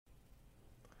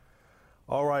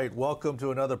All right, welcome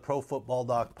to another Pro Football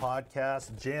Doc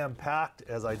podcast. Jam-packed.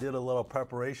 As I did a little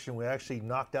preparation, we actually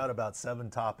knocked out about 7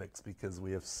 topics because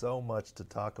we have so much to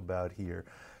talk about here.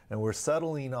 And we're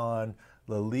settling on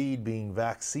the lead being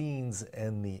vaccines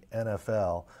and the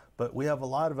NFL. But we have a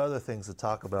lot of other things to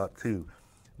talk about too.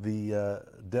 The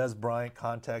Dez Bryant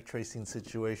contact tracing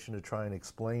situation to try and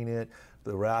explain it,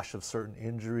 the rash of certain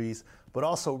injuries, but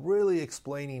also really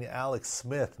explaining Alex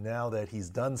Smith now that he's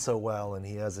done so well and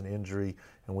he has an injury,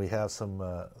 and we have some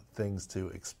things to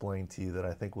explain to you that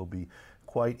I think will be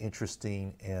quite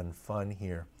interesting and fun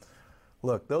here.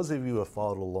 Look, those of you who have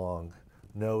followed along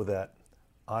know that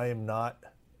I am not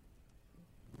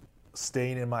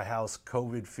staying in my house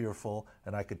COVID fearful,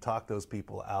 and I could talk those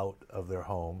people out of their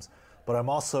homes. But I'm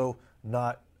also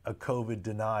not a COVID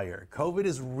denier. COVID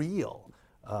is real.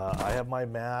 I have my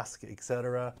mask,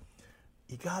 etc.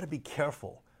 You got to be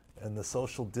careful, and the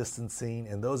social distancing.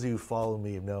 And those of you who follow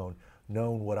me have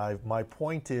known what my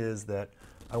point is that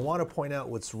I want to point out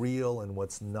what's real and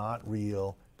what's not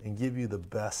real, and give you the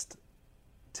best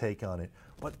take on it.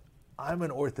 But I'm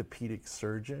an orthopedic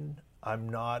surgeon. I'm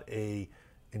not a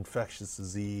infectious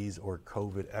disease or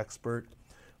COVID expert,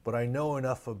 but I know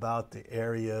enough about the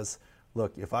areas.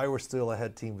 Look, if I were still a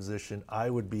head team physician, I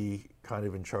would be kind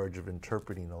of in charge of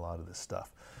interpreting a lot of this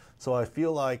stuff. So I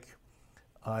feel like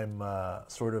I'm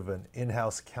sort of an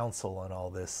in-house counsel on all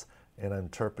this, and I'm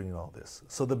interpreting all this.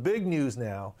 So the big news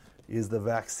now is the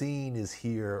vaccine is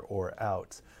here or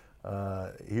out.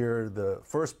 Here, the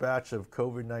first batch of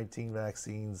COVID-19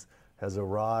 vaccines has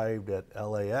arrived at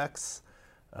LAX,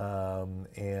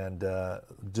 and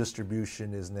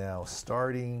distribution is now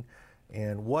starting.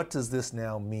 And what does this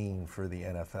now mean for the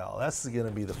NFL? That's going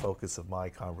to be the focus of my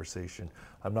conversation.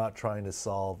 I'm not trying to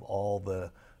solve all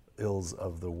the ills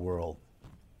of the world.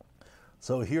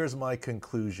 So here's my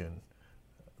conclusion.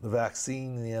 The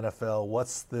vaccine in the NFL,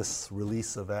 what's this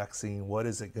release of vaccine? What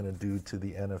is it going to do to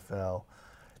the NFL?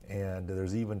 And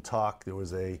there's even talk, there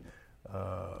was a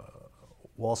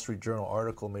Wall Street Journal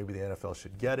article, maybe the NFL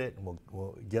should get it, and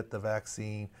we'll get the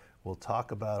vaccine. We'll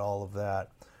talk about all of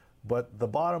that. But the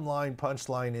bottom line,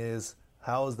 punchline is,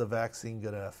 how is the vaccine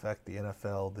going to affect the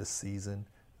NFL this season?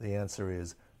 The answer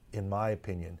is, in my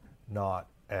opinion, not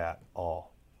at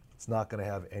all. It's not going to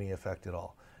have any effect at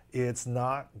all. It's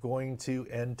not going to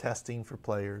end testing for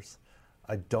players.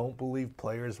 I don't believe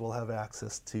players will have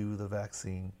access to the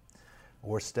vaccine,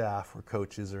 or staff or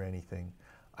coaches or anything.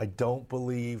 I don't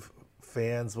believe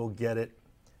fans will get it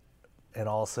and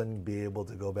all of a sudden be able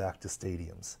to go back to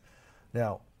stadiums.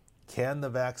 Now, can the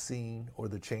vaccine or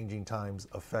the changing times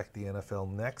affect the NFL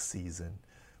next season?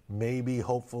 Maybe,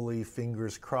 hopefully,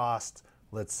 fingers crossed.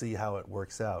 Let's see how it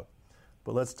works out.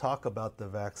 But let's talk about the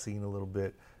vaccine a little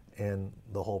bit and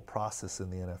the whole process in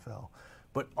the NFL.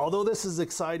 But although this is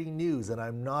exciting news, and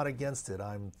I'm not against it,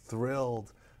 I'm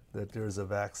thrilled that there's a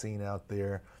vaccine out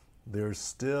there. There's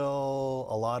still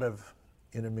a lot of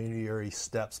intermediary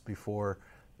steps before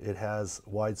it has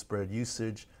widespread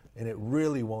usage, and it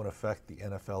really won't affect the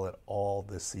NFL at all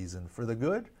this season, for the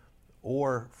good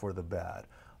or for the bad.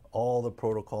 All the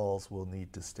protocols will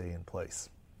need to stay in place.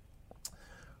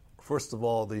 First of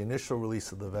all, the initial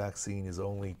release of the vaccine is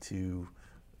only to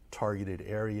targeted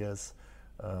areas.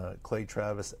 Clay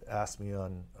Travis asked me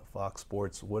on Fox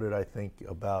Sports, what did I think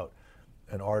about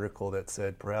an article that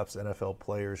said perhaps NFL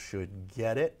players should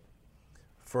get it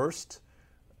first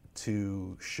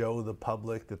to show the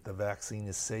public that the vaccine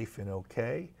is safe and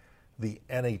okay. The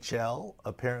NHL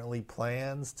apparently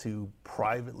plans to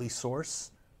privately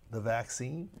source the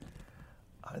vaccine.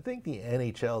 I think the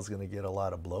NHL is going to get a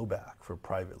lot of blowback for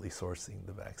privately sourcing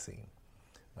the vaccine.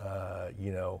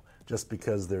 Just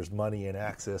because there's money and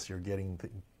access, you're getting,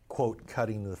 quote,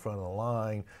 cutting to the front of the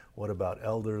line. What about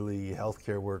elderly,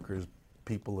 healthcare workers,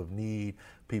 people of need,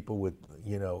 people with,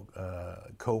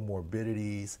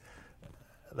 comorbidities?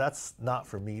 That's not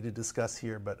for me to discuss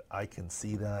here, but I can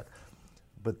see that.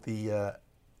 But the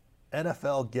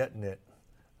NFL getting it,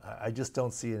 I just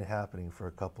don't see it happening for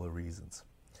a couple of reasons.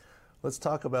 Let's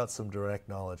talk about some direct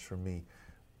knowledge from me.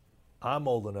 I'm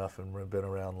old enough and been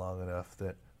around long enough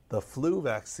that the flu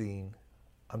vaccine,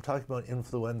 I'm talking about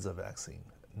influenza vaccine,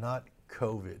 not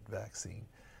COVID vaccine.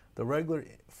 The regular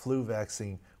flu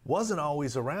vaccine wasn't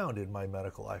always around in my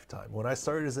medical lifetime. When I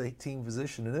started as a team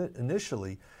physician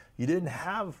initially, you didn't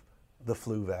have the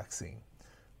flu vaccine.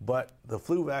 But the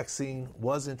flu vaccine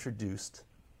was introduced,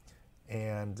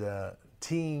 and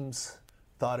teams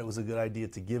thought it was a good idea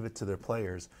to give it to their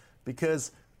players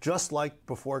because just like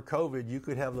before COVID, you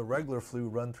could have the regular flu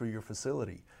run through your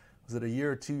facility. Was it a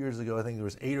year or 2 years ago? I think there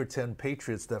was 8 or 10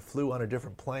 Patriots that flew on a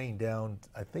different plane down,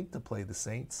 I think, to play the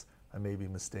Saints. I may be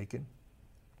mistaken.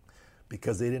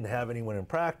 because they didn't have anyone in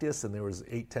practice and there was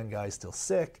 8-10 guys still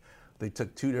sick. They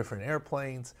took 2 different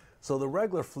airplanes. So the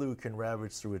regular flu can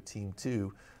ravage through a team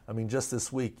too. I mean, just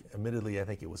this week, admittedly, I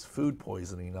think it was food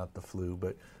poisoning, not the flu,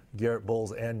 but Garrett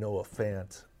Bowles and Noah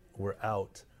Fant were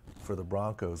out for the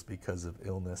Broncos because of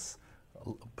illness,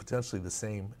 potentially the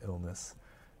same illness.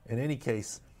 In any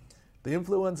case, the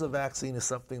influenza vaccine is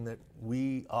something that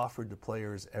we offered to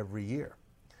players every year.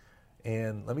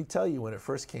 And let me tell you, when it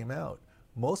first came out,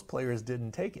 most players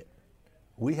didn't take it.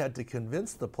 We had to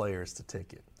convince the players to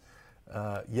take it.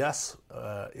 Yes,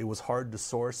 it was hard to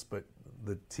source, but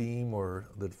the team or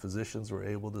the physicians were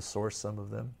able to source some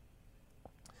of them.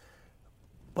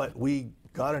 But we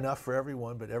got enough for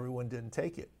everyone, but everyone didn't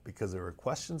take it because there were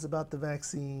questions about the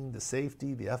vaccine, the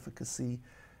safety, the efficacy,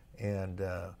 and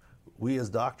we as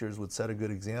doctors would set a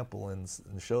good example and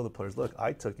show the players, look,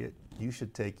 I took it, you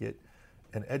should take it,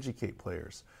 and educate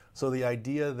players. So the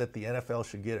idea that the NFL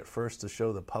should get it first to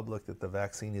show the public that the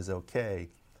vaccine is okay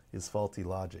is faulty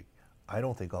logic. I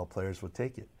don't think all players would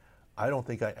take it. I don't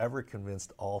think I ever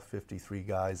convinced all 53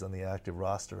 guys on the active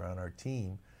roster on our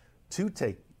team to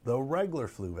take the regular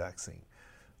flu vaccine.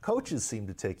 Coaches seemed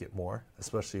to take it more,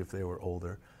 especially if they were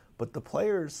older, but the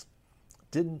players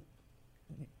didn't.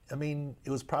 I mean, it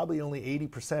was probably only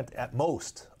 80% at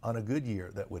most on a good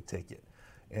year that would take it.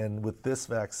 And with this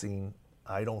vaccine,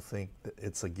 I don't think that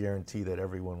it's a guarantee that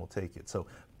everyone will take it. So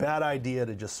bad idea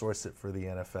to just source it for the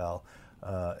NFL,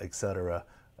 et cetera.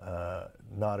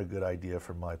 Not a good idea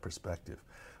from my perspective.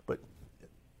 But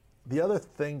the other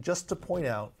thing, just to point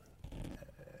out,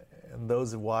 and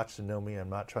those who watch and know me, I'm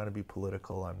not trying to be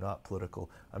political. I'm not political.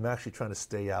 I'm actually trying to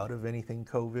stay out of anything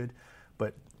COVID.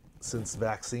 But since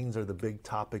vaccines are the big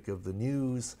topic of the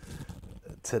news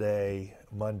today,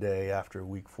 Monday after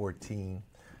week 14,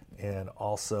 and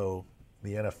also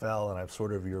the NFL, and I'm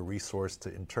sort of your resource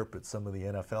to interpret some of the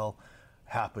NFL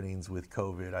happenings with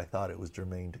COVID, I thought it was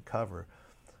germane to cover.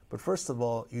 But first of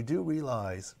all, you do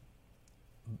realize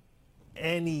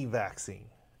any vaccine,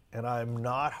 and I'm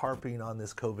not harping on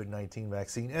this COVID-19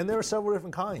 vaccine, and there are several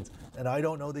different kinds, and I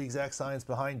don't know the exact science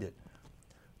behind it.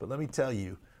 But let me tell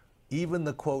you, even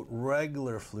the, quote,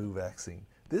 regular flu vaccine,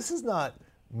 this is not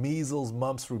measles,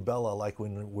 mumps, rubella like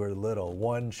when we're little,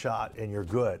 one shot and you're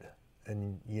good,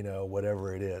 and, you know,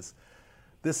 whatever it is.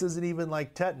 This isn't even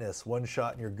like tetanus, one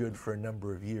shot and you're good for a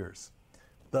number of years.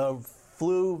 The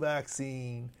flu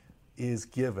vaccine is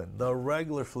given, the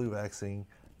regular flu vaccine,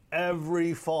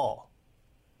 every fall,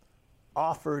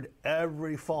 offered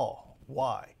every fall.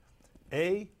 Why?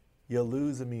 A, you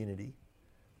lose immunity.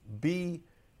 B,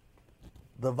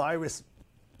 the virus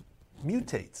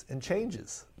mutates and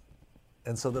changes.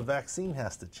 And so the vaccine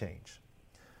has to change.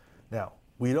 Now,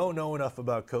 we don't know enough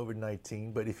about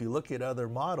COVID-19, but if you look at other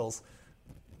models,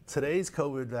 today's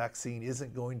COVID vaccine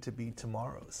isn't going to be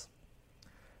tomorrow's.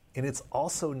 And it's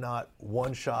also not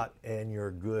one shot and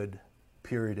you're good,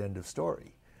 period, end of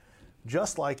story.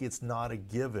 Just like it's not a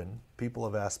given, people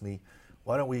have asked me,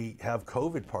 why don't we have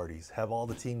COVID parties, have all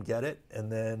the team get it,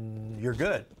 and then you're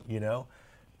good, you know?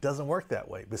 Doesn't work that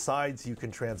way. Besides, you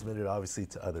can transmit it obviously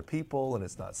to other people, and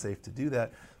it's not safe to do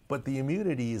that, but the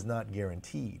immunity is not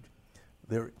guaranteed.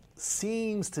 There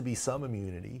seems to be some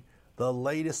immunity. The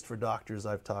latest for doctors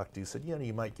I've talked to said, you know,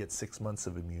 you might get 6 months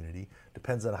of immunity.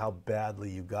 Depends on how badly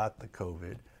you got the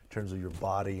COVID in terms of your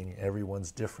body, and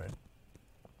everyone's different.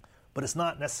 But it's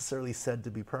not necessarily said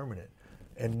to be permanent,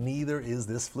 and neither is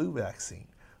this flu vaccine.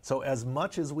 So as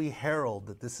much as we herald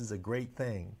that this is a great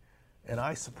thing, and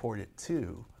I support it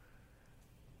too,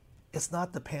 it's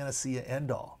not the panacea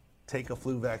end all. Take a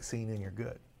flu vaccine and you're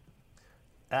good.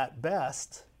 At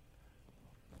best,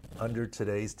 under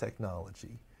today's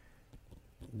technology,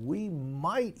 we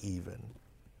might even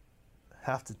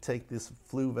have to take this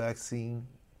flu vaccine,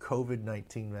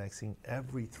 COVID-19 vaccine,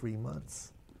 every 3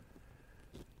 months.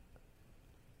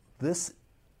 This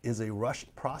is a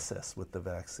rushed process with the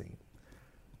vaccine.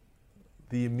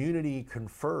 The immunity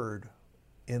conferred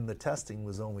in the testing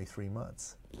was only 3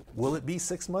 months. Will it be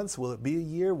 6 months? Will it be a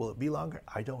year? Will it be longer?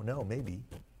 I don't know, maybe.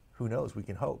 Who knows? We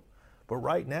can hope. But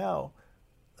right now,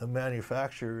 the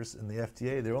manufacturers and the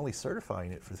FDA, they're only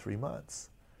certifying it for 3 months.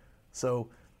 So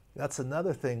that's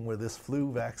another thing where this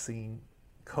flu vaccine,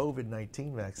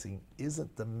 COVID-19 vaccine,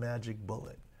 isn't the magic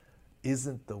bullet,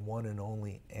 isn't the one and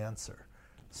only answer.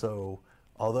 So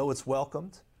although it's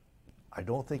welcomed, I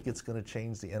don't think it's going to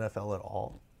change the NFL at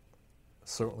all.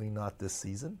 Certainly not this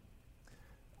season.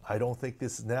 I don't think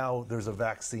now there's a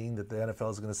vaccine that the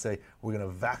NFL is going to say, we're going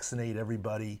to vaccinate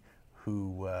everybody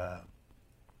who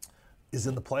is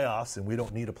in the playoffs, and we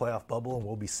don't need a playoff bubble, and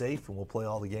we'll be safe and we'll play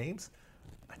all the games.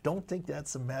 I don't think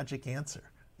that's a magic answer.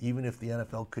 even if the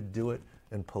NFL could do it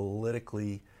and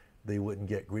politically they wouldn't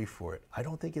get grief for it. I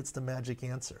don't think it's the magic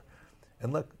answer.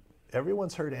 And look,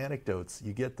 everyone's heard anecdotes.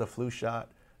 You get the flu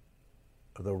shot,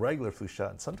 or the regular flu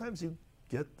shot, and sometimes you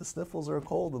get the sniffles or a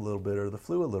cold a little bit or the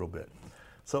flu a little bit.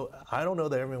 So I don't know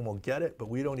that everyone will get it, but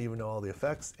we don't even know all the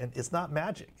effects. And it's not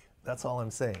magic. That's all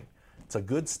I'm saying. It's a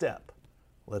good step.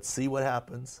 Let's see what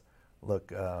happens.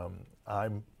 Look,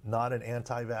 I'm not an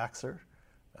anti-vaxxer.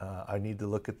 I need to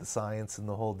look at the science and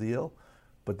the whole deal.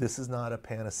 But this is not a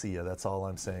panacea. That's all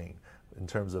I'm saying in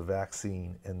terms of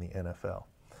vaccine in the NFL.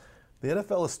 The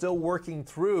NFL is still working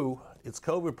through its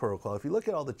COVID protocol. If you look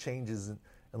at all the changes, and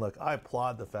look, I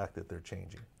applaud the fact that they're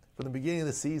changing. From the beginning of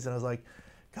the season, I was like,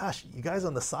 gosh, you guys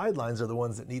on the sidelines are the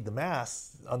ones that need the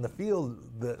masks. On the field,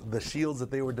 the shields that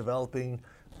they were developing,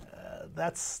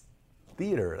 that's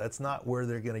theater. That's not where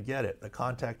they're going to get it. The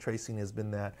contact tracing has been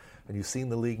that, and you've seen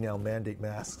the league now mandate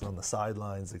masks on the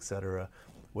sidelines, et cetera.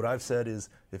 What I've said is,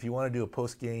 if you want to do a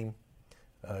post-game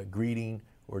greeting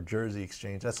or jersey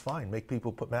exchange, that's fine. Make people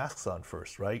put masks on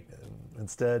first, right? And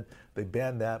instead, they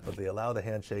ban that, but they allow the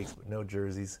handshakes, but no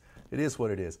jerseys. It is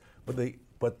what it is.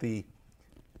 But the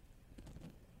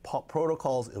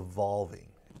protocol's evolving,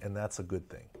 and that's a good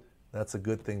thing. That's a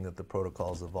good thing that the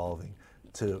protocol's evolving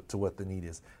to what the need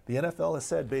is. The NFL has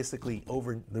said basically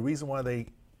the reason why they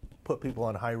put people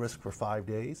on high risk for 5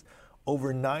 days,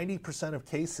 over 90% of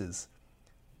cases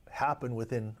happen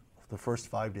within the first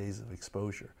 5 days of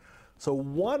exposure. So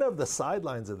one of the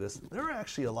sidelines of this, there are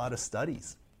actually a lot of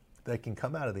studies that can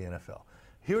come out of the NFL.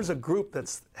 Here's a group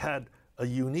that's had a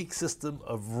unique system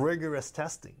of rigorous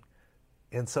testing.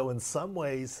 And so in some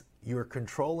ways, you're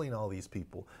controlling all these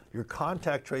people. You're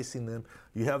contact tracing them.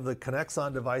 You have the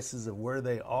Connexon devices of where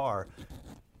they are.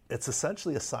 It's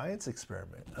essentially a science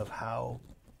experiment of how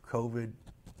COVID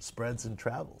spreads and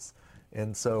travels.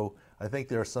 And so I think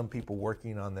there are some people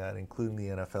working on that, including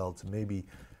the NFL, to maybe,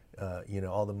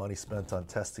 all the money spent on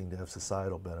testing to have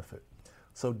societal benefit.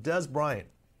 So Dez Bryant,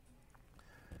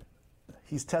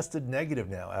 he's tested negative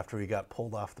now after he got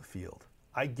pulled off the field.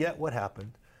 I get what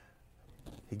happened.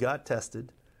 He got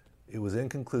tested. It was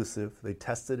inconclusive. They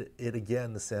tested it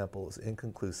again, the sample was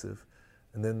inconclusive.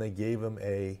 And then they gave him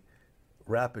a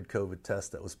rapid COVID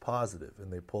test that was positive,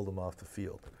 and they pulled him off the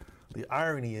field. The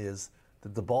irony is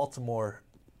that the Baltimore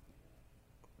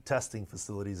testing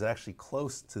facility is actually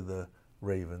close to the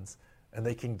Ravens, and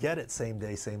they can get it same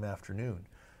day, same afternoon.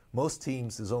 Most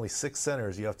teams, there's only 6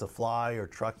 centers. You have to fly or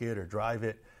truck it or drive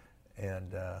it,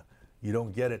 and you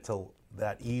don't get it till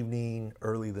that evening,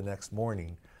 early the next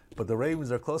morning. But the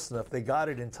Ravens are close enough. They got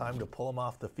it in time to pull them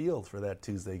off the field for that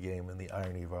Tuesday game, in the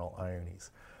irony of all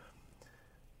ironies.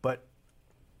 But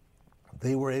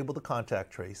they were able to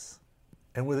contact trace.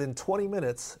 And within 20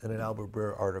 minutes, in an Albert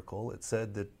Breer article, it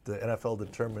said that the NFL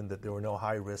determined that there were no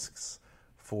high risks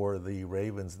for the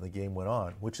Ravens, and the game went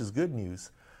on, which is good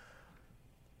news.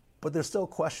 But there's still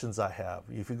questions I have.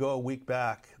 If you go a week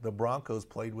back, the Broncos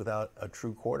played without a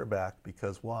true quarterback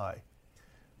because why?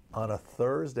 On a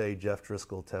Thursday, Jeff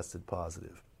Driscoll tested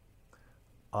positive.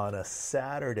 On a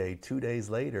Saturday, 2 days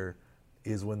later,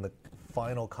 is when the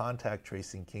final contact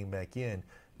tracing came back in,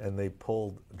 and they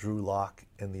pulled Drew Lock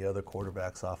and the other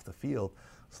quarterbacks off the field.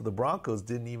 So the Broncos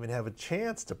didn't even have a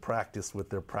chance to practice with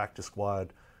their practice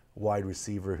squad wide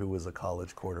receiver who was a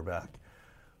college quarterback.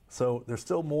 So there's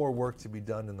still more work to be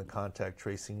done in the contact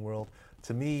tracing world.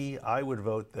 To me, I would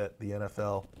vote that the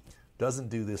NFL doesn't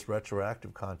do this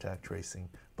retroactive contact tracing,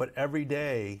 but every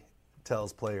day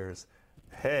tells players,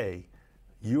 hey,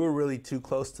 you were really too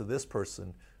close to this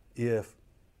person. If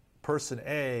person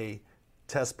A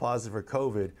tests positive for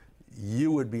COVID,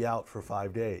 you would be out for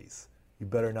 5 days. You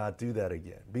better not do that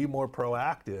again. Be more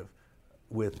proactive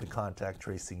with the contact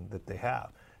tracing that they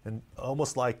have. And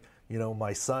almost like,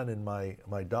 my son and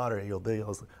my daughter,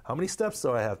 how many steps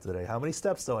do I have today? How many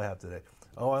steps do I have today?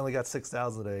 Oh, I only got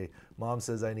 6,000 today. Mom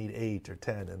says I need 8 or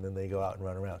 10, and then they go out and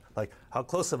run around. Like, how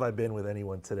close have I been with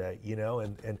anyone today?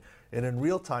 And in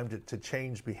real time to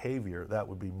change behavior, that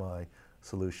would be my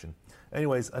solution.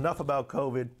 Anyways, enough about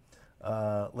COVID.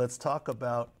 Let's talk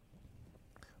about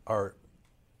our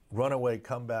runaway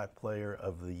comeback player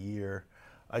of the year.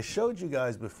 I showed you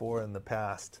guys before in the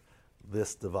past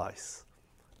this device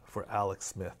for Alex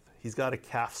Smith. He's got a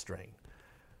calf strain.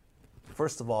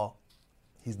 First of all,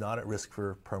 he's not at risk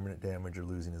for permanent damage or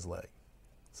losing his leg.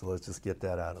 So let's just get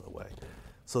that out of the way.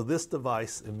 So this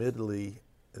device, admittedly,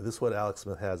 this is what Alex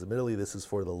Smith has. Admittedly, this is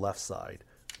for the left side.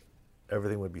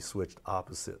 Everything would be switched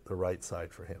opposite the right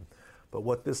side for him. But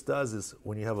what this does is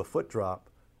when you have a foot drop,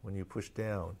 when you push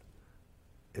down,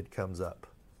 it comes up,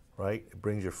 right? It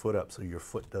brings your foot up so your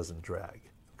foot doesn't drag.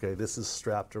 Okay, this is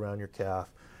strapped around your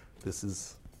calf. This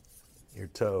is your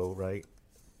toe, right?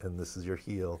 And this is your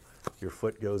heel. Your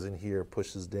foot goes in here,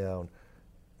 pushes down,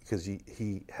 because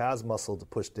he has muscle to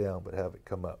push down, but have it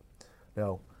come up.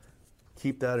 Now,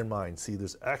 keep that in mind. See,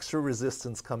 there's extra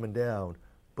resistance coming down,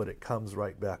 but it comes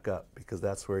right back up because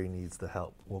that's where he needs the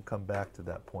help. We'll come back to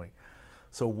that point.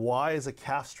 So why is a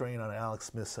calf strain on Alex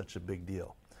Smith such a big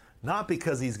deal? Not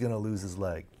because he's going to lose his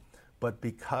leg, but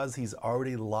because he's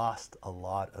already lost a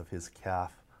lot of his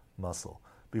calf muscle.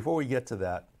 Before we get to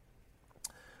that,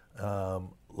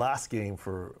 last game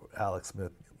for Alex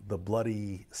Smith, the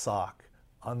bloody sock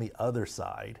on the other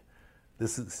side.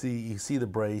 This is, you see the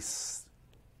brace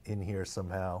in here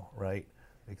somehow, right,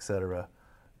 etc.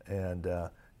 And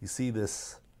you see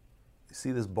this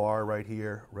bar right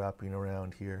here wrapping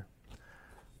around here.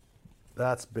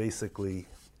 That's basically,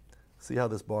 see how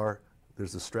this bar,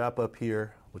 there's a strap up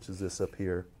here, which is this up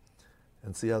here,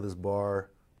 and see how this bar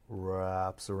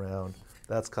wraps around.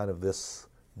 That's kind of this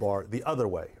bar the other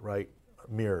way, right,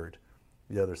 mirrored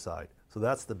the other side. So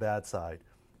that's the bad side.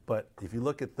 But if you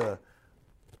look at the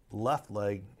left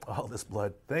leg, all this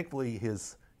blood, thankfully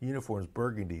his uniform's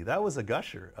burgundy. That was a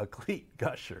gusher, a cleat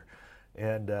gusher.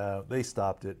 And they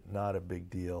stopped it, not a big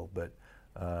deal, but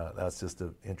that's just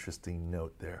an interesting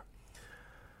note there.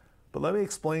 But let me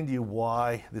explain to you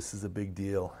why this is a big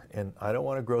deal. And I don't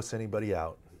want to gross anybody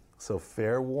out. So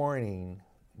fair warning,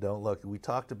 don't look. We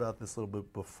talked about this a little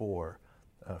bit before.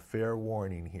 Fair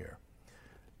warning here.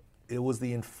 It was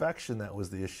the infection that was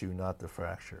the issue, not the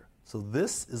fracture. So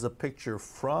this is a picture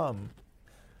from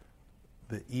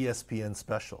the ESPN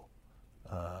special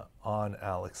on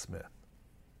Alex Smith.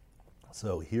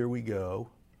 So here we go.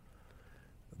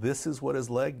 This is what his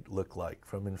leg looked like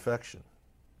from infection.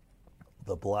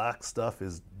 The black stuff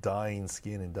is dying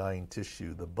skin and dying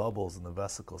tissue, the bubbles and the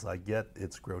vesicles. I get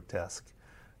it's grotesque,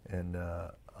 and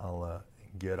I'll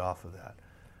get off of that.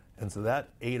 And so that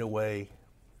ate away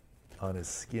on his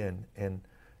skin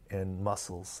and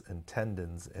muscles and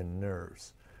tendons and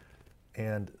nerves.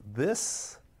 And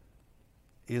this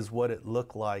is what it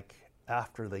looked like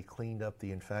after they cleaned up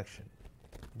the infection.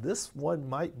 This one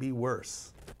might be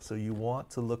worse, so you want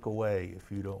to look away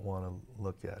if you don't want to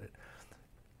look at it.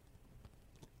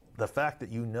 The fact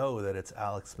that you know that it's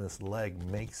Alex Smith's leg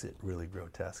makes it really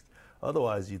grotesque.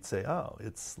 Otherwise, you'd say, oh,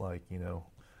 it's like,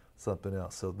 something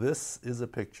else. So this is a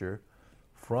picture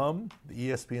from the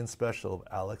ESPN special of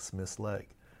Alex Smith's leg.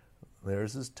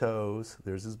 There's his toes,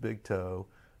 there's his big toe,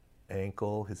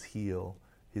 ankle, his heel,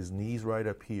 his knees right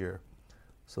up here.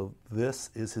 So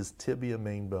this is his tibia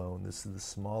main bone. This is the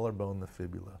smaller bone, the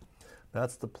fibula.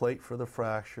 That's the plate for the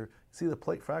fracture. See, the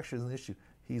plate fracture is an issue.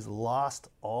 He's lost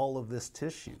all of this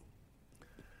tissue.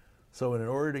 So in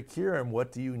order to cure him,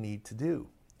 what do you need to do?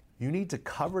 You need to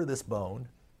cover this bone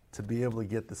to be able to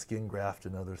get the skin graft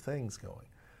and other things going.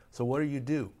 So what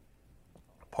do?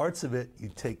 Parts of it, you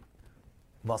take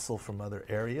muscle from other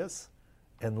areas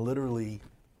and literally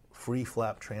free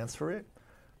flap transfer it.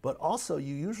 But also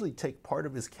you usually take part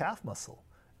of his calf muscle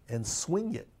and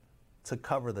swing it to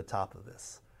cover the top of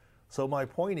this. So my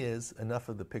point is, enough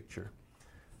of the picture.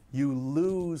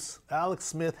 Alex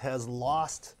Smith has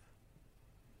lost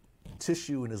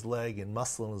tissue in his leg and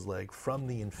muscle in his leg from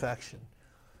the infection,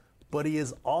 but he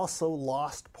has also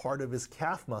lost part of his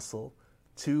calf muscle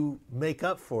to make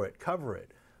up for it, cover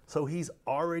it. So he's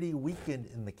already weakened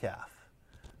in the calf.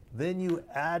 Then you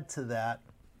add to that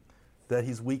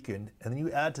he's weakened, and then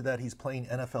you add to that he's playing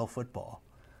NFL football.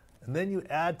 And then you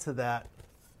add to that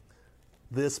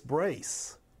this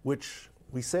brace, which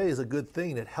we say is a good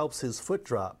thing. It helps his foot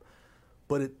drop.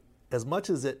 But as much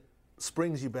as it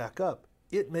springs you back up,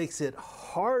 it makes it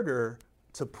harder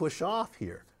to push off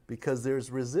here because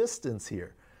there's resistance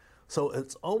here. So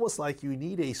it's almost like you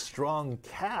need a strong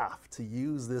calf to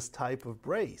use this type of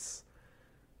brace.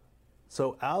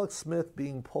 So Alex Smith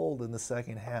being pulled in the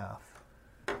second half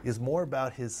is more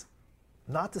about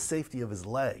not the safety of his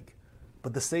leg,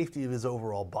 but the safety of his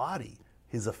overall body,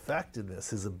 his effectiveness,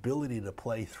 his ability to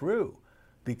play through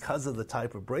because of the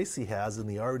type of brace he has and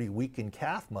the already weakened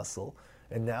calf muscle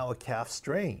and now a calf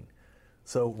strain.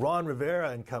 So Ron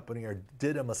Rivera and company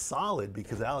did him a solid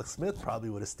because Alex Smith probably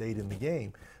would have stayed in the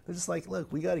game. They're just like,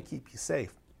 look, we got to keep you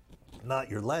safe. Not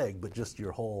your leg, but just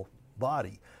your whole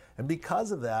body. And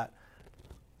because of that,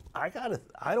 I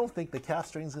don't think the calf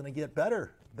strain is going to get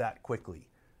better that quickly,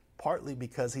 partly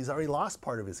because he's already lost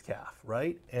part of his calf,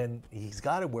 right? And he's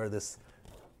got to wear this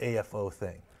AFO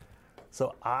thing.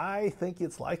 So I think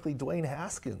it's likely Dwayne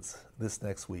Haskins this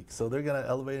next week. So they're going to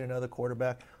elevate another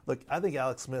quarterback. Look, I think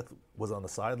Alex Smith was on the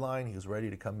sideline. He was ready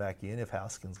to come back in if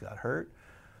Haskins got hurt.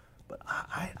 But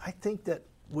I think that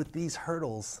with these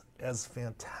hurdles, as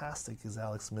fantastic as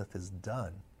Alex Smith has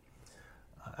done,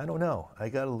 I don't know. I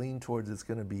got to lean towards it's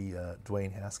going to be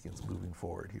Dwayne Haskins moving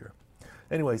forward here.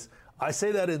 Anyways, I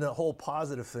say that in a whole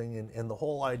positive thing, and the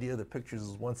whole idea of the pictures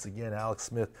is, once again, Alex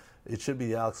Smith. It should be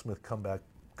the Alex Smith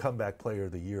comeback Player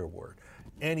of the Year award.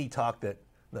 Any talk that,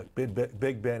 look,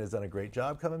 Big Ben has done a great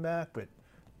job coming back, but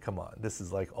come on, this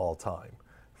is like all time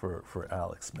for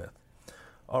Alex Smith.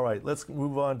 All right, let's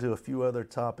move on to a few other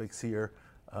topics here.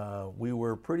 We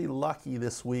were pretty lucky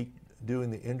this week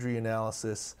doing the injury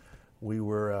analysis. We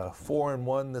were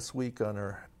 4-1 this week on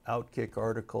our Outkick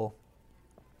article,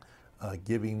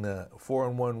 giving the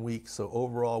 4-1 week. So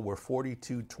overall, we're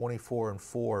 42, 24, and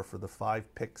 4 for the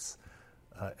 5 picks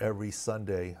every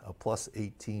Sunday, a plus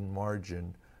 18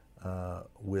 margin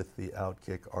with the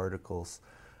Outkick articles.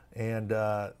 And,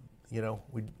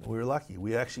 we were lucky.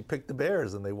 We actually picked the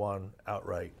Bears and they won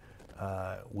outright.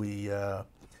 We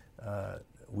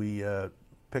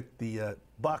picked the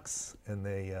Bucks and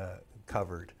they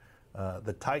covered.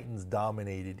 The Titans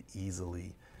dominated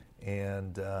easily.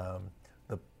 And the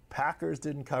Packers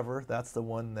didn't cover. That's the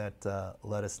one that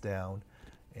let us down.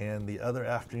 And the other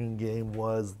afternoon game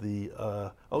was and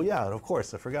of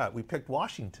course, I forgot. We picked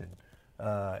Washington.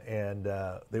 And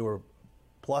they were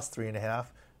plus 3.5,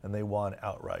 and they won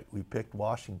outright. We picked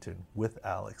Washington with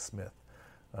Alex Smith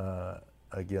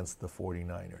against the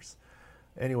 49ers.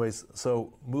 Anyways,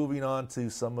 so moving on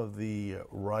to some of the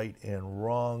right and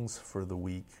wrongs for the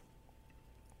week.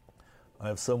 I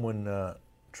have someone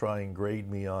try and grade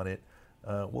me on it.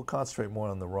 We'll concentrate more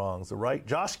on the wrongs. The right,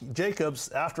 Josh Jacobs,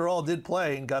 after all, did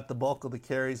play and got the bulk of the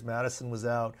carries. Madison was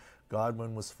out.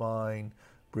 Godwin was fine.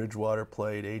 Bridgewater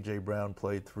played. A.J. Brown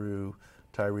played through.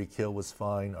 Tyreek Hill was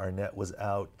fine. Arnett was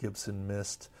out. Gibson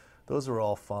missed. Those are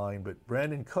all fine. But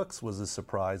Brandon Cooks was a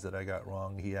surprise that I got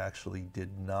wrong. He actually did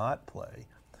not play.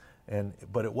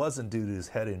 But it wasn't due to his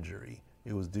head injury.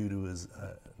 It was due to his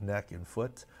neck and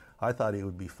foot. I thought he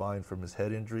would be fine from his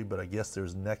head injury, but I guess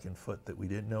there's neck and foot that we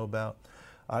didn't know about.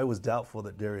 I was doubtful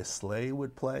that Darius Slay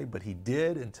would play, but he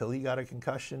did until he got a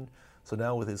concussion. So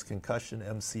now with his concussion,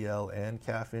 MCL, and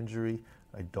calf injury,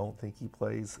 I don't think he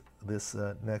plays this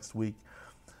next week.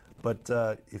 But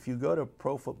if you go to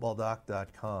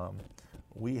profootballdoc.com,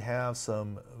 we have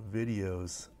some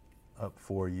videos up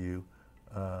for you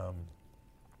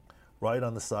right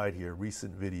on the side here,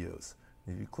 recent videos.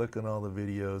 If you click on all the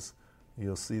videos,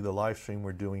 you'll see the live stream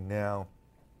we're doing now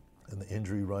and the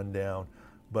injury rundown,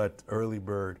 but early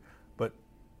bird. But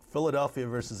Philadelphia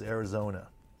versus Arizona.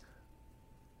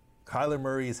 Kyler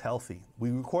Murray is healthy.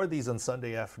 We record these on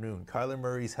Sunday afternoon. Kyler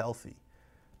Murray's healthy.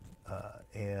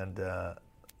 And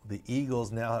the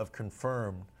Eagles now have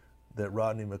confirmed that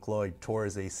Rodney McLeod tore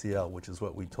his ACL, which is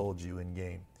what we told you in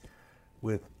game.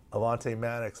 With Avonte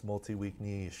Maddox, multi-week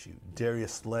knee issue.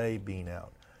 Darius Slay being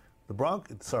out.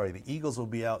 The Eagles will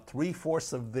be out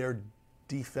 3/4 of their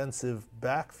defensive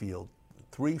backfield,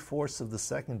 3/4 of the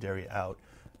secondary out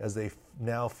as they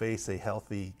now face a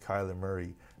healthy Kyler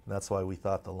Murray. And that's why we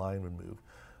thought the line would move.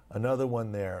 Another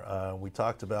one there, we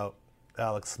talked about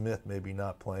Alex Smith maybe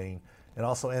not playing. And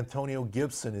also Antonio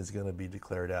Gibson is going to be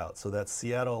declared out. So that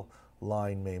Seattle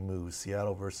line may move,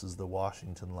 Seattle versus the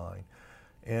Washington line.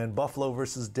 And Buffalo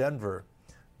versus Denver.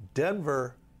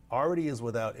 Denver already is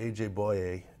without A.J.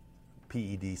 Boye,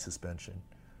 PED suspension.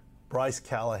 Bryce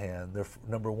Callahan, their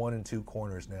number 1 and 2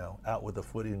 corners now, out with a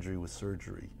foot injury with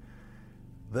surgery.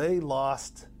 They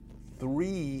lost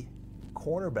 3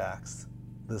 cornerbacks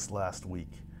this last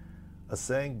week.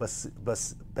 Asang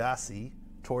Bassi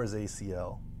tore his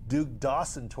ACL. Duke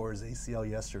Dawson tore his ACL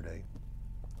yesterday.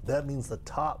 That means the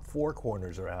top 4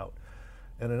 corners are out.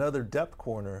 And another depth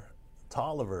corner,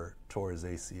 Tolliver, tore his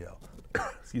ACL.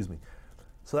 Excuse me.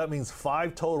 So that means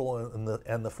 5 total,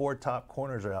 and the 4 top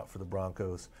corners are out for the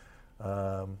Broncos.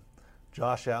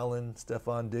 Josh Allen,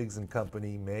 Stephon Diggs and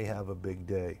company may have a big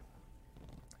day.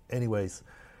 Anyways,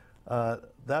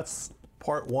 that's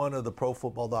part 1 of the Pro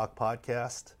Football Doc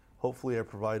podcast. Hopefully I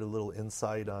provide a little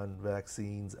insight on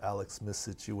vaccines, Alex Smith's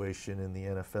situation in the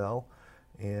NFL.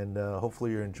 And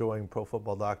hopefully you're enjoying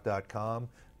profootballdoc.com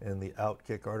and the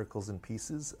Outkick articles and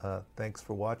pieces. Thanks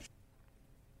for watching.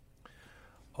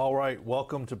 All right,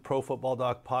 welcome to Pro Football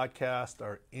Doc Podcast,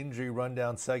 our injury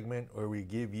rundown segment where we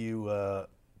give you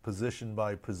position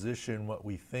by position what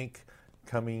we think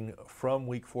coming from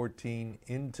Week 14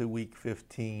 into Week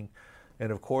 15.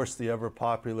 And of course, the ever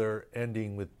popular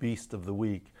ending with Beast of the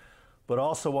Week. But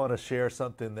also want to share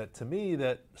something that to me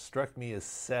that struck me as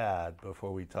sad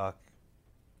before we talk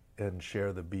and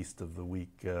share the Beast of the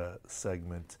Week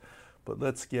segment. But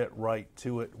let's get right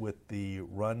to it with the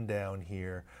rundown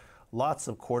here. lots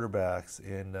of quarterbacks,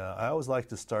 and I always like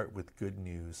to start with good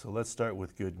news. So let's start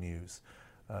with good news.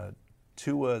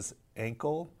 Tua's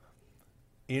ankle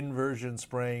inversion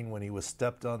sprain when he was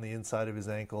stepped on the inside of his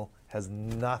ankle has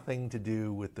nothing to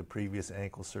do with the previous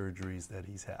ankle surgeries that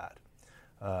he's had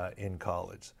in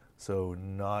college. So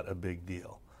not a big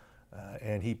deal.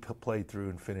 And he played through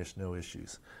and finished no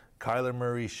issues. Kyler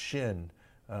Murray's shin,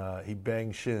 he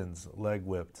banged shins, leg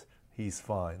whipped. He's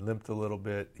fine. Limped a little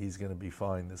bit. He's going to be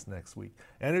fine this next week.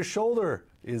 And his shoulder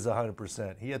is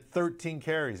 100%. He had 13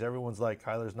 carries. Everyone's like,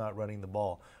 Kyler's not running the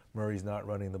ball. Murray's not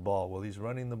running the ball. Well, he's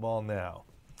running the ball now.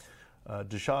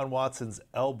 Deshaun Watson's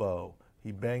elbow,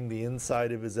 he banged the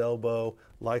inside of his elbow,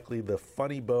 likely the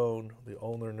funny bone, the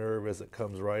ulnar nerve, as it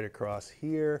comes right across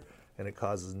here, and it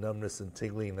causes numbness and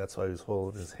tingling. That's why he was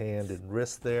holding his hand and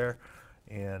wrist there.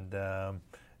 And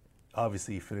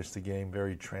obviously he finished the game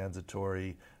very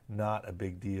transitory, not a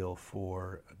big deal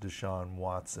for Deshaun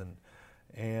Watson.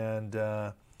 And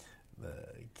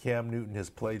Cam Newton has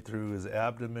played through his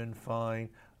abdomen fine.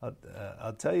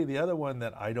 I'll tell you the other one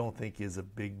that I don't think is a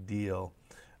big deal,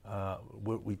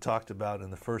 what we talked about in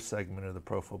the first segment of the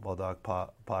Pro Football Dog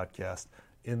podcast.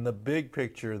 In the big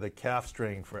picture, the calf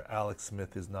strain for Alex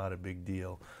Smith is not a big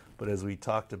deal. But as we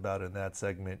talked about in that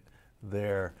segment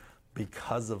there,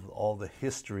 because of all the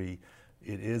history,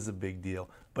 it is a big deal.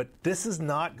 But this is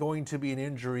not going to be an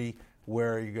injury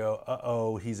where you go,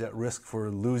 uh-oh, he's at risk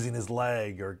for losing his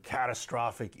leg or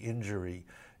catastrophic injury.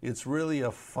 It's really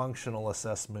a functional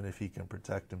assessment if he can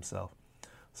protect himself.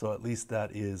 So at least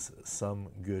that is some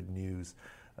good news.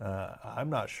 I'm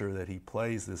not sure that he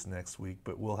plays this next week,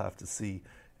 but we'll have to see.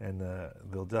 And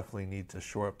they'll definitely need to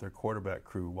shore up their quarterback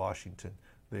crew, Washington.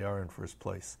 They are in first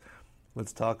place.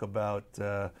 Let's talk about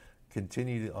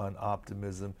continue on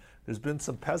optimism. There's been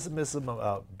some pessimism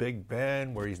about Big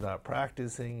Ben, where he's not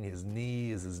practicing. His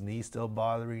knee, is his knee still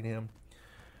bothering him?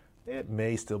 It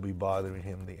may still be bothering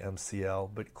him, the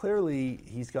MCL, but clearly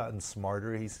he's gotten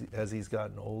smarter as he's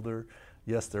gotten older.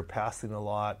 Yes, they're passing a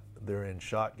lot. They're in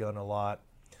shotgun a lot.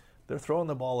 They're throwing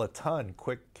the ball a ton,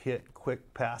 quick hit,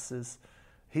 quick passes.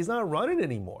 He's not running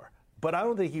anymore, but I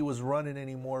don't think he was running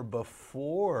anymore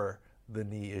before the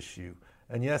knee issue.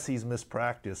 And yes, he's missed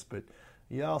practice, but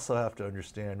you also have to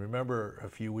understand, remember a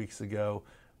few weeks ago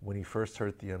when he first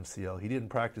hurt the MCL, he didn't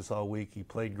practice all week. He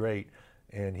played great,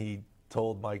 and he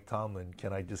told Mike Tomlin,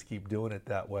 can I just keep doing it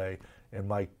that way? And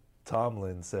Mike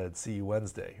Tomlin said, see you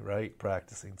Wednesday, right?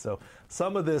 Practicing. So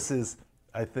some of this is,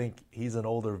 I think he's an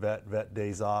older vet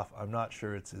days off. I'm not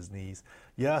sure it's his knees.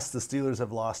 Yes, the Steelers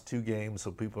have lost 2 games,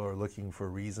 so people are looking for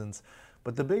reasons.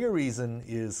 But the bigger reason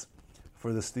is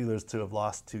for the Steelers to have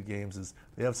lost 2 games is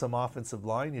they have some offensive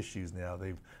line issues now.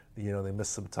 They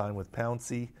missed some time with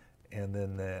Pouncey, and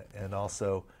then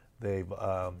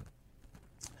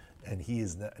and he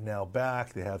is now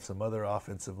back. They have some other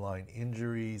offensive line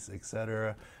injuries,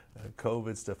 etc.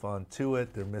 COVID, Stephon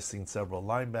Tuitt. They're missing several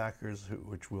linebackers,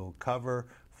 which will cover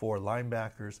 4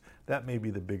 linebackers. That may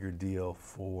be the bigger deal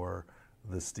for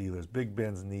the Steelers. Big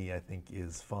Ben's knee, I think,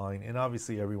 is fine. And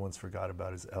obviously everyone's forgot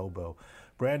about his elbow.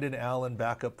 Brandon Allen,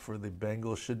 backup for the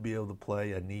Bengals, should be able to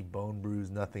play. A knee bone bruise,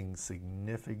 nothing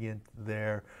significant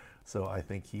there. So I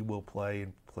think he will play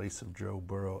in place of Joe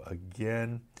Burrow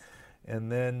again.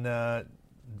 And then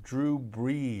Drew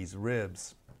Brees,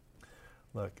 ribs.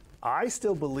 Look, I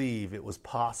still believe it was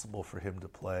possible for him to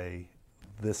play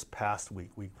this past week,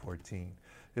 week 14.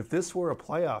 If this were a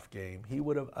playoff game, he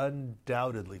would have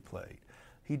undoubtedly played.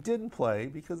 He didn't play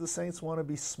because the Saints want to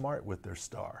be smart with their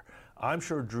star. I'm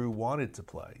sure Drew wanted to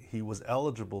play. He was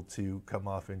eligible to come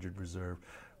off injured reserve.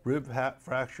 Rib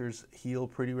fractures heal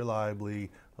pretty reliably.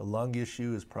 A lung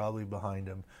issue is probably behind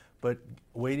him. But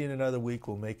waiting another week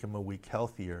will make him a week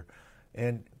healthier.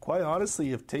 And quite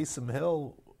honestly, if Taysom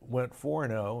Hill went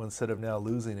 4-0 instead of now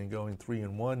losing and going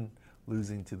 3-1,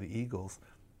 losing to the Eagles,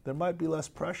 there might be less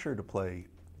pressure to play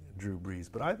Drew Brees.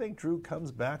 But I think Drew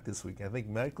comes back this week. I think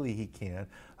medically he can.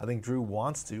 I think Drew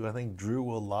wants to. I think Drew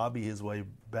will lobby his way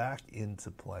back into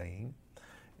playing.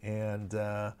 And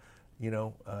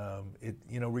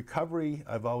recovery,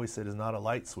 I've always said, is not a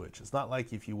light switch. It's not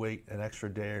like if you wait an extra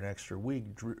day or an extra week,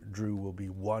 Drew will be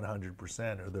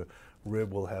 100% or the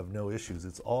rib will have no issues.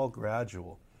 It's all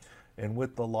gradual. And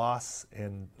with the loss,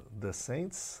 and the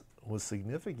Saints was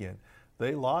significant,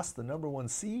 they lost the number 1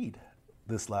 seed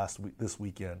this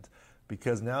weekend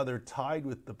because now they're tied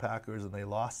with the Packers and they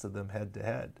lost to them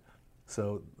head-to-head.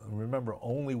 So remember,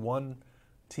 only one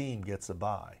team gets a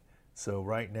bye. So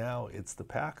right now it's the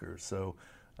Packers. So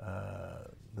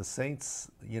the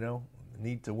Saints,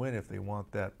 need to win if they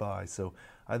want that bye. So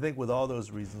I think with all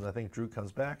those reasons, I think Drew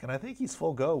comes back, and I think he's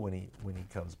full go when he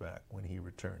comes back, when he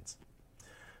returns.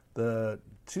 The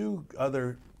two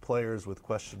other players with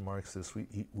question marks this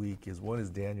week is one is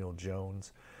Daniel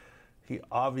Jones. He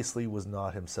obviously was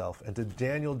not himself. And to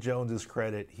Daniel Jones's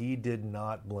credit, he did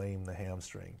not blame the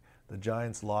hamstring. The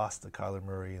Giants lost to Kyler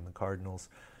Murray and the Cardinals.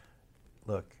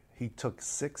 Look, he took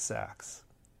 6 sacks.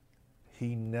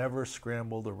 He never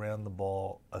scrambled around the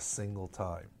ball a single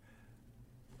time.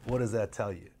 What does that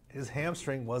tell you? His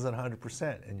hamstring wasn't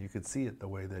 100%, and you could see it the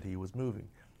way that he was moving.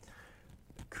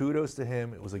 Kudos to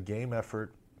him. It was a game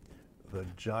effort. The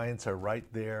Giants are right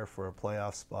there for a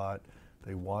playoff spot.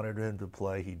 They wanted him to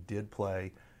play. He did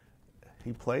play.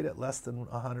 He played at less than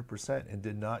 100% and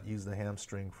did not use the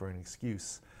hamstring for an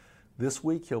excuse. This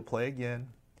week he'll play again.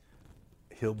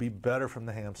 He'll be better from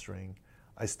the hamstring.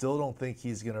 I still don't think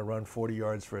he's going to run 40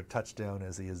 yards for a touchdown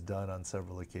as he has done on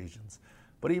several occasions.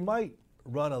 But he might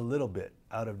run a little bit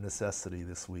out of necessity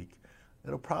this week.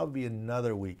 It'll probably be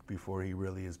another week before he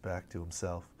really is back to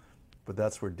himself. But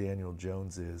that's where Daniel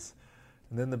Jones is.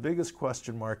 And then the biggest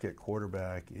question mark at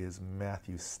quarterback is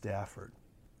Matthew Stafford.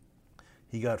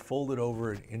 He got folded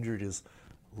over and injured his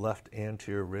left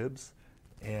anterior ribs,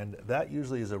 and that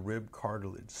usually is a rib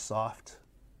cartilage, soft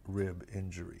rib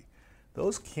injury.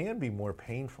 Those can be more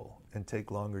painful and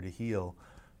take longer to heal,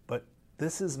 but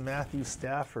this is Matthew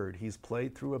Stafford. He's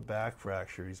played through a back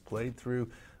fracture. He's played through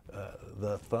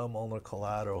the thumb ulnar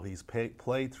collateral. He's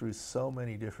played through so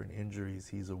many different injuries.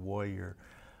 He's a warrior.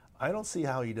 I don't see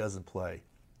how he doesn't play.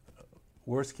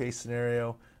 Worst case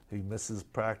scenario, he misses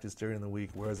practice during the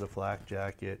week, wears a flak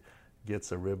jacket,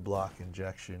 gets a rib block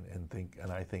injection,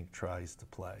 and I think tries to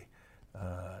play.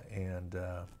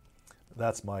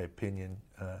 That's my opinion.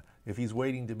 If he's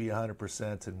waiting to be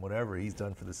 100% and whatever he's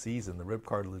done for the season, the rib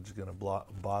cartilage is going to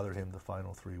bother him the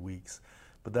final 3 weeks.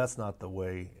 But that's not the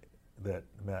way that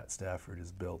Matt Stafford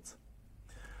is built.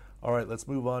 All right, let's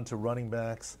move on to running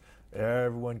backs.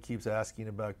 Everyone keeps asking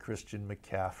about Christian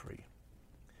McCaffrey.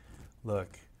 Look,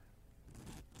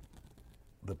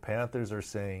 the Panthers are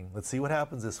saying, let's see what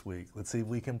happens this week. Let's see if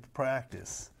we can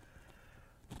practice.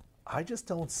 I just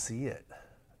don't see it.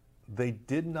 They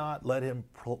did not let him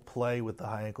play with the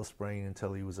high ankle sprain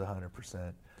until he was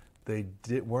 100%. They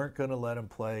weren't going to let him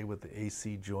play with the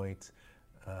AC joint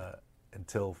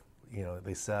until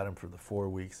they sat him for the 4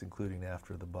 weeks, including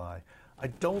after the bye. I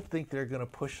don't think they're going to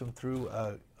push him through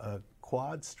a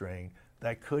quad strain.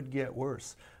 That could get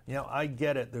worse. I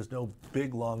get it. There's no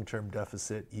big long-term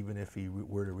deficit, even if he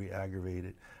were to re-aggravate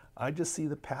it. I just see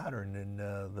the pattern, and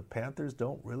the Panthers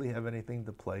don't really have anything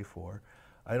to play for.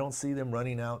 I don't see them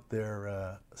running out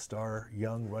their star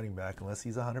young running back unless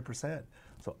he's 100%.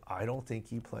 So I don't think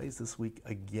he plays this week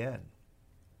again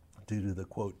due to the,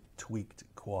 quote, tweaked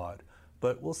quad.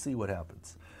 But we'll see what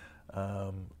happens.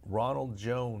 Ronald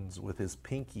Jones with his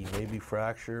pinky, maybe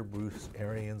fracture. Bruce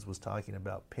Arians was talking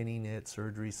about pinning it,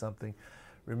 surgery, something.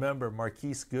 Remember,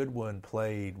 Marquise Goodwin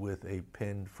played with a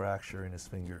pinned fracture in his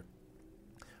finger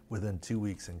within 2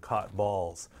 weeks and caught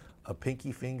balls. A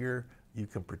pinky finger, you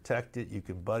can protect it, you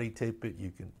can buddy tape it,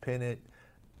 you can pin it,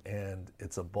 and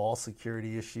it's a ball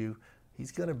security issue.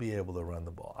 He's going to be able to run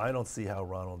the ball. I don't see how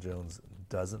Ronald Jones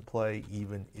doesn't play,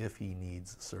 even if he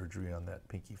needs surgery on that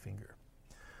pinky finger.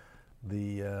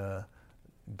 The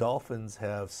Dolphins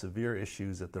have severe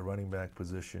issues at the running back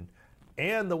position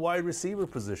and the wide receiver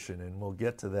position, and we'll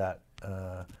get to that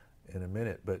in a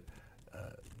minute. But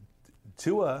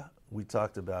Tua, we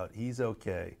talked about, he's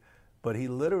okay, but he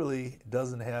literally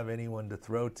doesn't have anyone to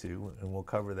throw to, and we'll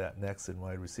cover that next in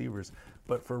wide receivers.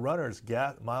 But for runners,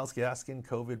 Myles Gaskin,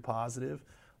 COVID positive,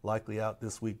 likely out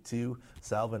this week too.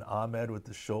 Salvin Ahmed with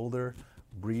the shoulder.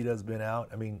 Breida's been out.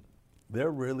 I mean,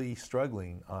 they're really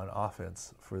struggling on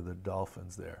offense for the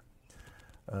Dolphins there.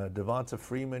 Devonta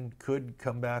Freeman could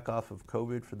come back off of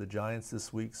COVID for the Giants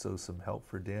this week, so some help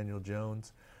for Daniel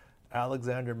Jones.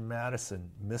 Alexander Mattison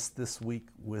missed this week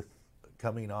with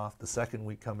the second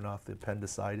week coming off the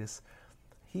appendicitis.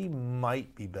 He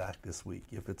might be back this week.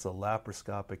 If it's a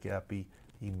laparoscopic epi,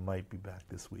 he might be back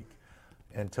this week.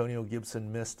 Antonio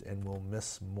Gibson missed and will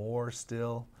miss more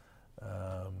still.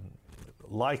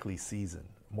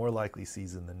 More likely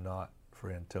season than not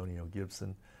for Antonio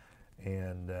Gibson.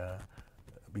 And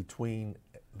between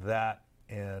that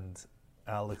and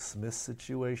Alex Smith's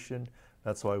situation,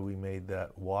 that's why we made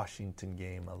that Washington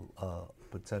game a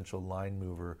potential line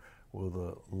mover, where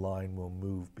the line will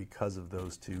move because of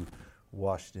those two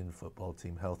Washington football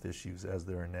team health issues as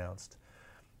they're announced.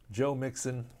 Joe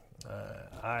Mixon,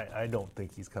 I don't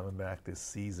think he's coming back this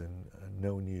season.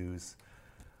 No news.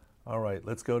 All right,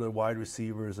 let's go to wide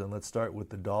receivers, and let's start with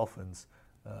the Dolphins.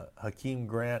 Hakeem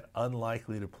Grant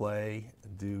unlikely to play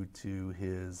due to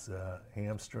his a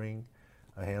hamstring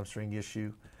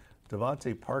issue.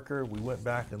 Devontae Parker, we went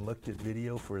back and looked at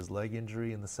video for his leg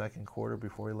injury in the second quarter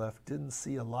before he left. Didn't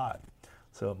see a lot,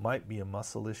 so it might be a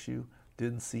muscle issue.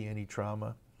 Didn't see any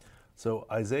trauma. So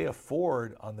Isaiah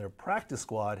Ford on their practice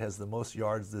squad has the most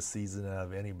yards this season out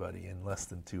of anybody in less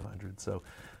than 200. So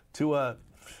Tua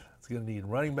is going to need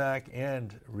running back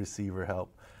and receiver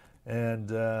help. And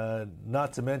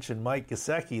not to mention Mike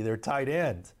Gesicki, their tight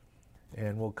end.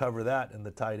 And we'll cover that in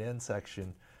the tight end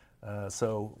section.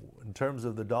 So in terms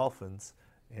of the Dolphins,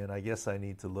 and I guess I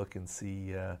need to look and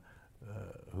see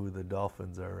who the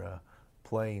Dolphins are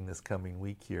playing this coming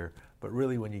week here. But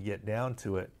really, when you get down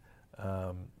to it,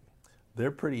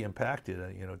 they're pretty impacted.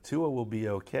 Tua will be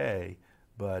okay,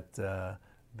 but the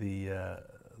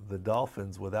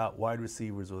Dolphins, without wide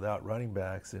receivers, without running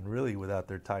backs, and really without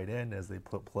their tight end as they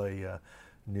play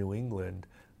New England,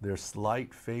 they're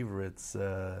slight favorites,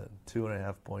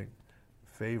 2.5 point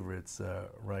favorites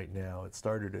right now. It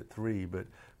started at 3, but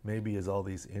maybe as all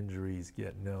these injuries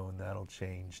get known, that'll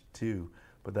change too.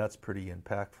 But that's pretty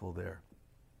impactful there.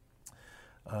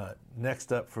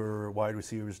 Next up for wide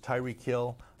receivers, Tyreek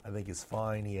Hill, I think is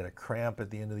fine. He had a cramp at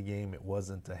the end of the game. It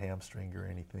wasn't a hamstring or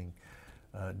anything.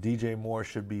 DJ Moore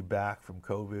should be back from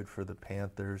COVID for the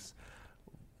Panthers.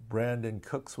 Brandon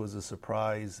Cooks was a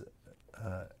surprise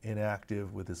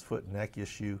inactive with his foot and neck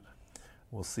issue.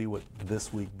 We'll see what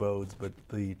this week bodes, but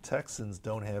the Texans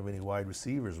don't have any wide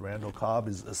receivers. Randall Cobb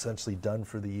is essentially done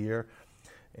for the year,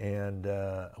 and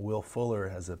Will Fuller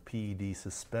has a PED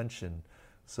suspension.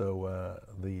 So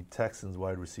the Texans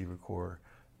wide receiver core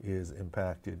is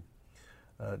impacted.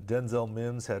 Denzel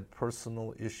Mims had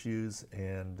personal issues,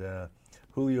 and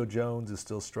Julio Jones is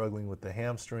still struggling with the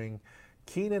hamstring.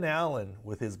 Keenan Allen,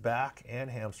 with his back and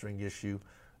hamstring issue,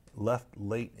 left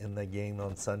late in the game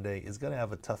on Sunday, is going to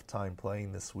have a tough time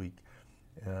playing this week,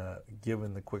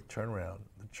 given the quick turnaround.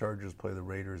 The Chargers play the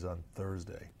Raiders on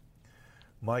Thursday.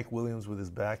 Mike Williams with his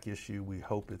back issue, we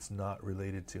hope it's not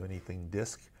related to anything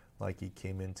disc like he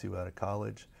came into out of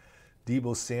college.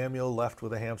 Deebo Samuel left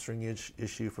with a hamstring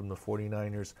issue from the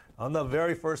 49ers on the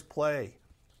very first play.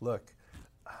 Look,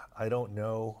 I don't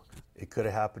know. It could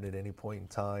have happened at any point in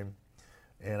time.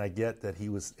 And I get that he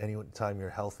was any time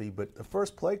you're healthy, but the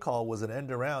first play call was an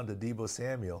end around to Deebo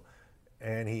Samuel,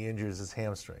 and he injures his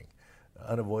hamstring.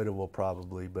 Unavoidable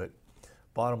probably, but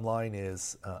bottom line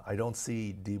is I don't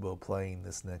see Deebo playing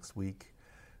this next week.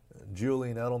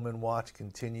 Julian Edelman watch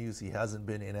continues. He hasn't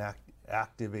been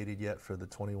activated yet for the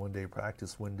 21-day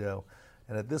practice window,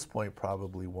 and at this point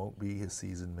probably won't be. His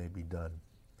season may be done.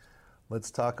 Let's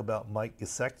talk about Mike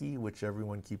Gesicki, which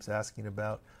everyone keeps asking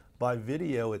about. By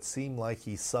video, it seemed like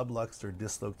he subluxed or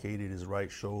dislocated his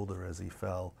right shoulder as he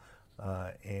fell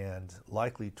and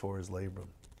likely tore his labrum.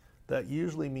 That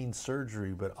usually means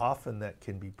surgery, but often that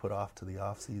can be put off to the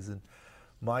offseason.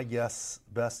 My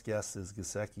best guess is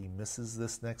Gesicki misses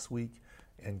this next week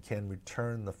and can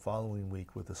return the following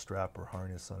week with a strap or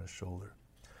harness on his shoulder.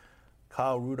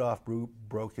 Kyle Rudolph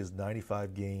broke his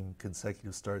 95-game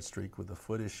consecutive start streak with a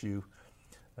foot issue.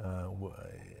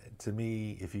 To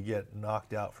me, if you get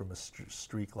knocked out from a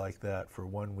streak like that for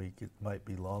 1 week, it might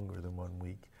be longer than 1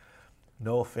 week.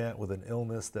 Noah Fant with an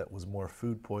illness that was more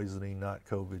food poisoning, not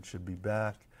COVID, should be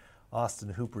back. Austin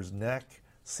Hooper's neck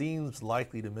seems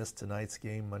likely to miss tonight's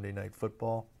game, Monday Night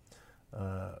Football,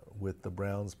 with the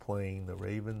Browns playing the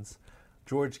Ravens.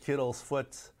 George Kittle's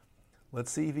foot,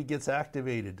 let's see if he gets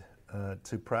activated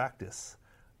to practice.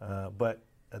 But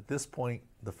at this point,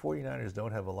 the 49ers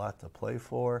don't have a lot to play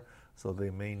for, so they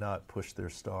may not push their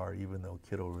star, even though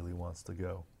Kittle really wants to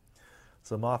go.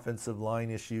 Some offensive line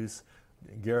issues.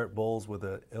 Garrett Bowles with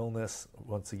an illness,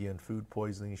 once again, food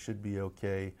poisoning, should be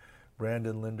okay.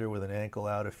 Brandon Linder with an ankle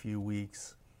out a few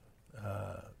weeks.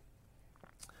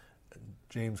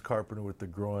 James Carpenter with the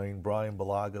groin. Brian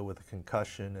Bulaga with a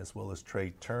concussion, as well as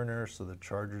Trey Turner. So the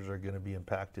Chargers are going to be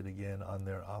impacted again on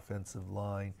their offensive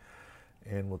line.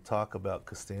 And we'll talk about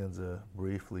Costanza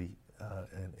briefly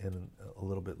and a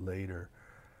little bit later.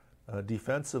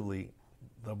 Defensively,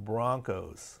 the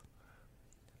Broncos,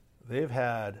 they've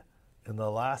had, in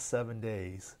the last 7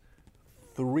 days,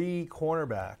 3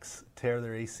 cornerbacks tear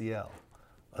their ACL.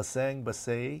 Asang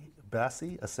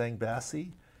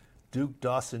Bassi, Duke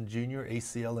Dawson Jr.,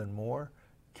 ACL and more,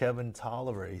 Kevin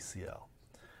Tolliver, ACL.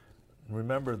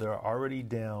 Remember, they're already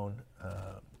down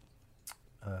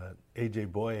A.J.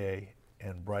 Boye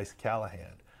and Bryce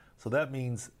Callahan. So that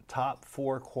means top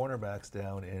 4 cornerbacks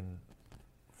down and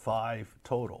 5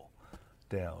 total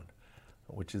down.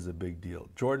 which is a big deal.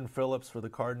 Jordan Phillips for the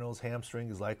Cardinals, hamstring,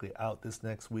 is likely out this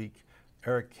next week.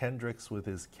 Eric Kendricks with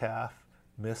his calf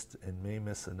missed and may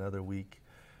miss another week.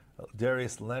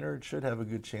 Darius Leonard should have a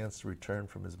good chance to return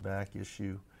from his back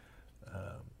issue.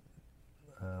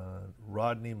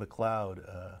 Rodney McLeod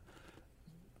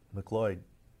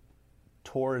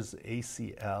tore his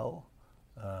ACL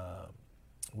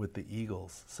with the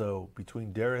Eagles. So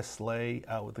between Darius Slay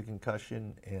out with a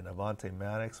concussion and Avonte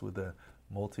Maddox with a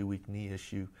multi-week knee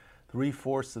issue,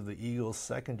 3/4 of the Eagles'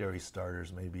 secondary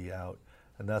starters may be out,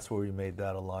 and that's where we made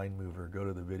that a line mover. Go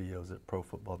to the videos at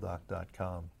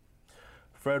profootballdoc.com.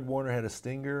 Fred Warner had a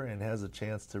stinger and has a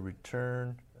chance to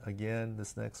return again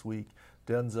this next week.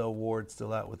 Denzel Ward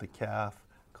still out with the calf.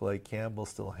 Calais Campbell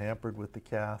still hampered with the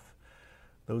calf.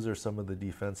 Those are some of the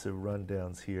defensive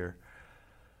rundowns here.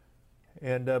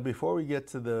 And before we get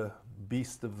to the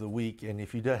Beast of the Week, and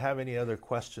if you have any other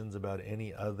questions about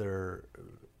any other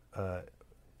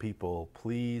people,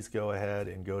 please go ahead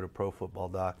and go to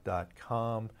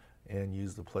profootballdoc.com and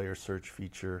use the player search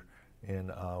feature,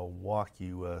 and I'll walk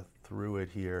you through it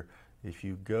here. If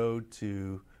you go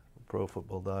to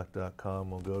profootballdoc.com,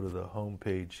 we'll go to the home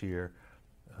page here.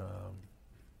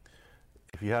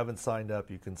 If you haven't signed up,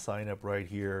 you can sign up right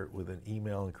here with an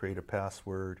email and create a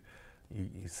password.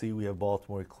 You see we have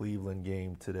Baltimore-Cleveland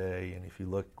game today, and if you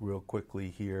look real quickly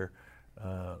here,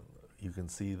 you can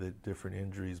see the different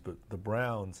injuries. But the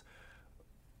Browns,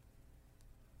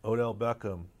 Odell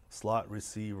Beckham, slot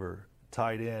receiver,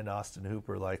 tight end, Austin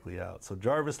Hooper likely out. So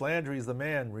Jarvis Landry is the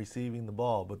man receiving the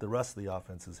ball, but the rest of the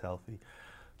offense is healthy.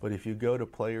 But if you go to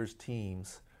players'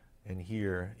 teams, and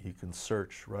here you can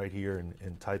search right here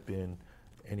and type in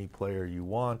any player you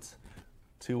want,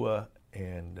 Tua,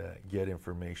 and get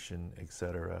information,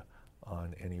 etc.,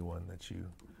 on anyone that you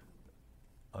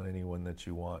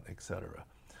want, etc.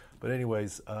 But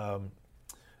anyways,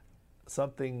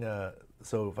 something.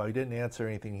 So if I didn't answer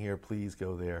anything here, please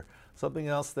go there. Something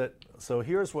else so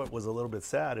here's what was a little bit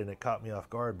sad, and it caught me off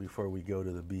guard before we go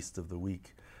to the Beast of the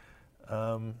Week.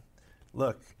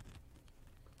 Look,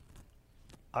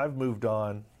 I've moved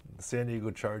on. The San Diego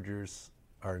Chargers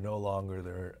are no longer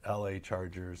their LA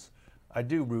Chargers. I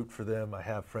do root for them. I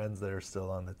have friends that are still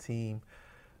on the team,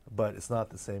 but it's not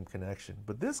the same connection.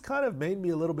 But this kind of made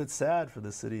me a little bit sad for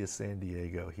the city of San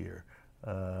Diego here.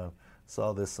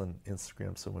 Saw this on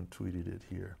Instagram. Someone tweeted it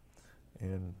here.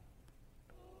 And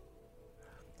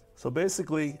so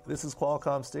basically, this is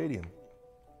Qualcomm Stadium.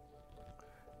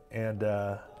 And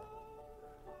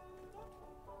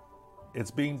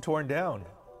it's being torn down.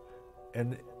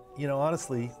 And,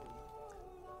 honestly,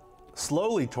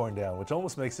 slowly torn down, which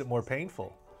almost makes it more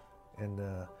painful. And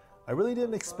I really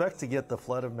didn't expect to get the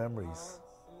flood of memories.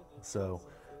 So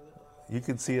you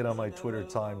can see it on my Twitter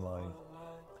timeline.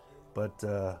 But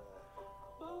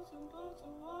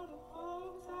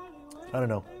I don't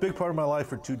know, big part of my life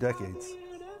for 2 decades.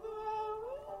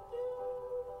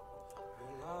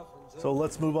 So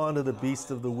let's move on to the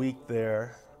Beast of the Week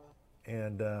there.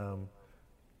 And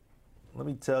let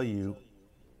me tell you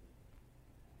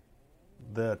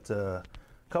that a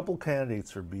couple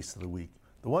candidates for Beast of the Week.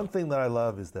 The one thing that I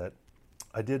love is that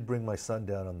I did bring my son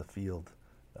down on the field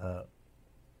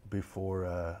before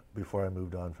I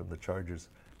moved on from the Chargers.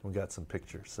 We got some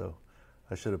pictures, so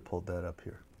I should have pulled that up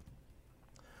here.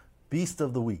 Beast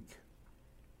of the Week.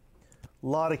 A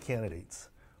lot of candidates.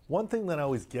 One thing that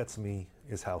always gets me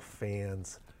is how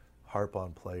fans harp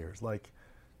on players. Like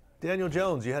Daniel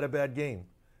Jones, you had a bad game.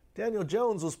 Daniel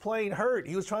Jones was playing hurt.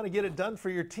 He was trying to get it done for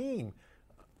your team.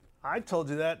 I told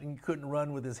you that, and he couldn't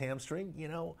run with his hamstring.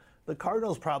 The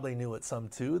Cardinals probably knew it some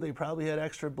too. They probably had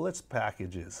extra blitz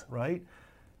packages, right?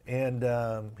 And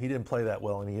he didn't play that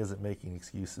well, and he isn't making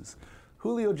excuses.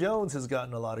 Julio Jones has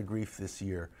gotten a lot of grief this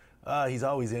year. He's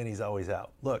always in, he's always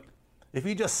out. Look, if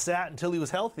he just sat until he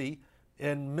was healthy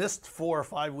and missed 4 or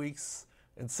 5 weeks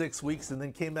and 6 weeks and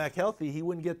then came back healthy, he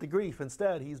wouldn't get the grief.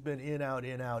 Instead, he's been in, out,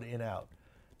 in, out, in, out,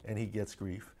 and he gets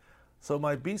grief. So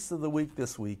my Beast of the Week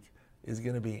this week is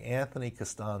going to be Anthony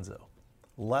Costanzo,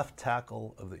 left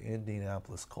tackle of the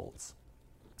Indianapolis Colts.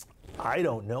 I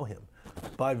don't know him.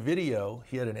 By video,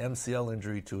 he had an MCL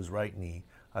injury to his right knee.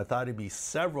 I thought it'd be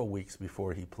several weeks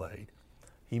before he played.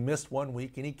 He missed 1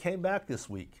 week, and he came back this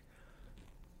week.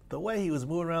 The way he was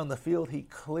moving around the field, he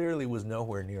clearly was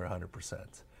nowhere near 100%.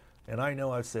 And I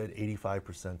know I've said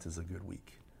 85% is a good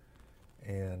week.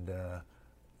 And,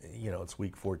 it's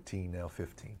week 14, now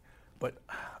 15. But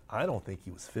I don't think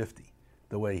he was 50,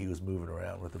 the way he was moving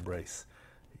around with the brace.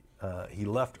 He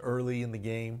left early in the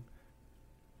game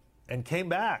and came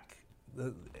back.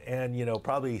 And,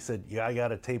 probably said, I got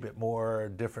to tape it more,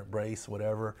 different brace,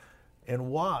 whatever. And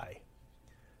why?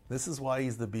 This is why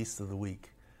he's the beast of the week.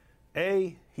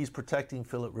 A, he's protecting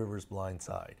Phillip Rivers' blind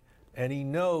side. And he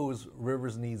knows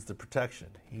Rivers needs the protection.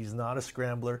 He's not a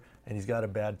scrambler, and he's got a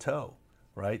bad toe,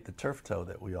 right? The turf toe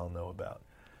that we all know about.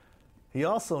 He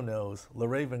also knows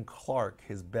LaRaven Clark,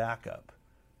 his backup,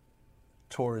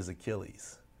 tore his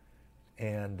Achilles.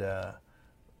 And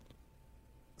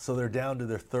so they're down to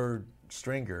their third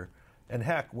stringer. And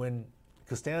heck, when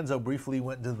Costanzo briefly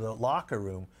went into the locker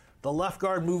room, the left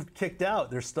guard kicked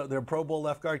out. Their Pro Bowl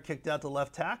left guard kicked out the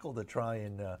left tackle to try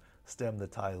and stem the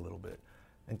tide a little bit.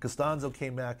 And Costanzo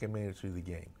came back and made it through the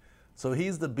game. So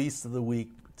he's the beast of the week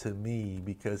to me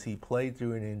because he played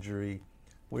through an injury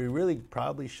where he really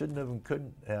probably shouldn't have and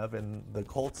couldn't have, and the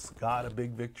Colts got a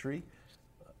big victory.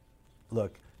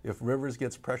 Look, if Rivers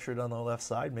gets pressured on the left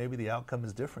side, maybe the outcome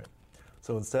is different.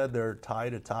 So instead, they're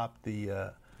tied atop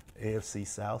the AFC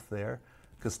South there.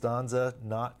 Costanza,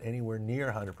 not anywhere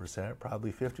near 100%,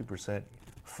 probably 50%,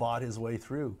 fought his way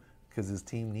through because his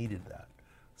team needed that.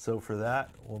 So for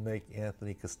that, we'll make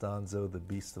Anthony Costanzo the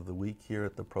Beast of the Week here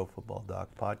at the Pro Football Doc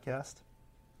podcast.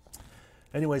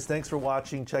 Anyways, thanks for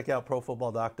watching. Check out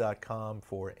ProFootballDoc.com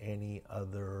for any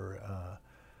other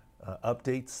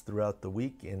updates throughout the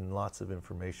week and lots of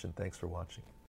information. Thanks for watching.